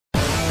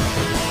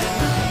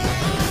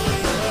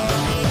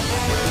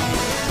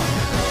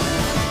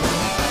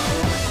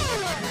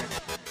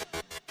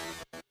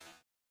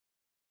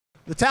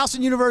The Towson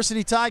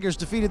University Tigers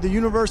defeated the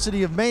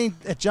University of Maine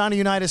at Johnny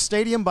Unitas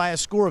Stadium by a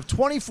score of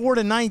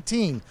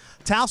 24-19.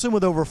 Towson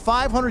with over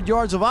 500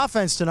 yards of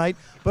offense tonight,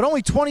 but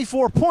only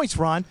 24 points,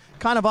 Ron.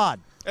 Kind of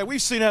odd. And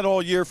we've seen that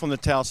all year from the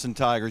Towson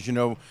Tigers,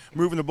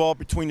 moving the ball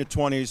between the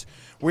 20s.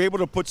 We're able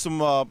to put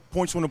some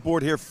points on the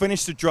board here,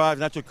 finish the drive.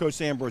 That's what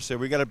Coach Ambrose said.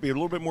 We got to be a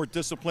little bit more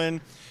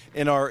disciplined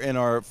in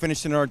our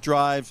finishing our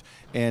drives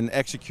and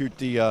execute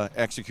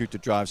the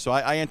drive. So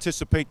I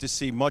anticipate to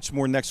see much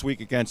more next week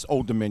against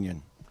Old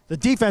Dominion. The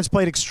defense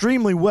played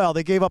extremely well.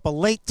 They gave up a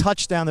late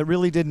touchdown that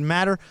really didn't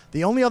matter.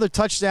 The only other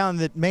touchdown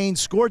that Maine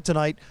scored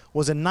tonight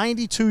was a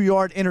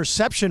 92-yard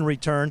interception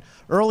return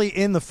early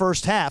in the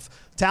first half.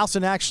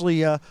 Towson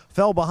actually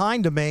fell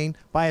behind to Maine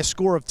by a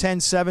score of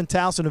 10-7.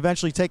 Towson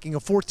eventually taking a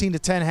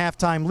 14-10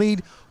 halftime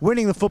lead,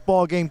 winning the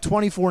football game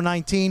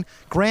 24-19.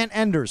 Grant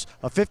Enders,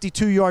 a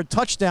 52-yard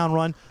touchdown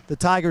run, the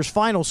Tigers'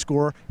 final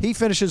score. He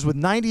finishes with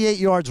 98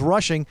 yards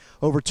rushing,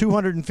 over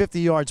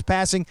 250 yards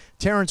passing.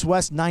 Terrence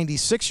West,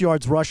 96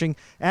 yards rushing,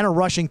 and a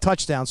rushing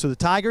touchdown. So the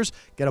Tigers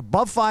get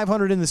above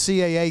 500 in the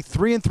CAA,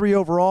 3-3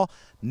 overall.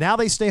 Now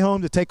they stay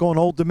home to take on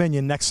Old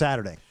Dominion next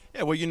Saturday.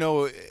 Yeah, well,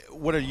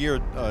 what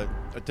a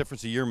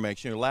difference a year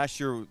makes. Last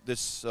year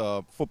this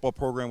football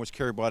program was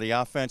carried by the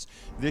offense.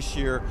 This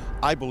year,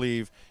 I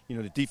believe,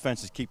 the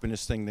defense is keeping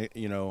this thing,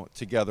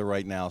 together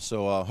right now.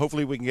 So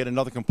hopefully we can get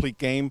another complete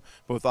game,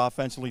 both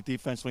offensively,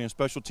 defensively, and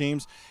special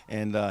teams,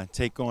 and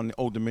take on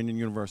Old Dominion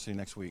University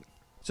next week.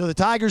 So the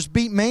Tigers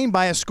beat Maine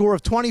by a score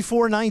of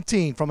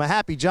 24-19 from a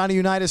happy Johnny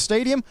Unitas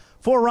Stadium.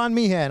 For Ron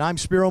Meehan, I'm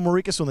Spiro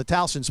Morekas on the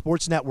Towson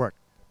Sports Network.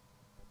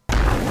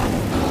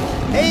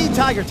 Hey,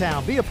 Tiger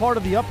Town, be a part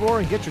of the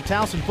uproar and get your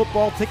Towson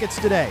football tickets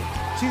today.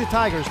 See the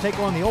Tigers take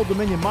on the Old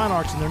Dominion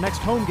Monarchs in their next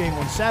home game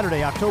on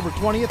Saturday, October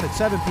 20th at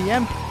 7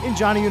 p.m. in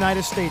Johnny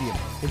Unitas Stadium.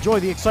 Enjoy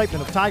the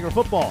excitement of Tiger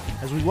football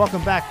as we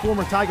welcome back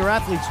former Tiger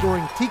athletes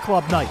during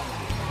T-Club Night.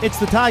 It's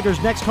the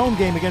Tigers' next home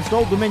game against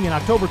Old Dominion,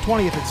 October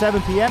 20th at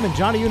 7 p.m. in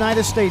Johnny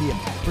Unitas Stadium.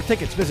 For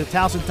tickets, visit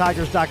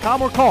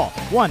TowsonTigers.com or call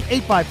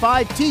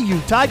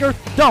 1-855-TU-TIGER.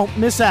 Don't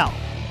miss out.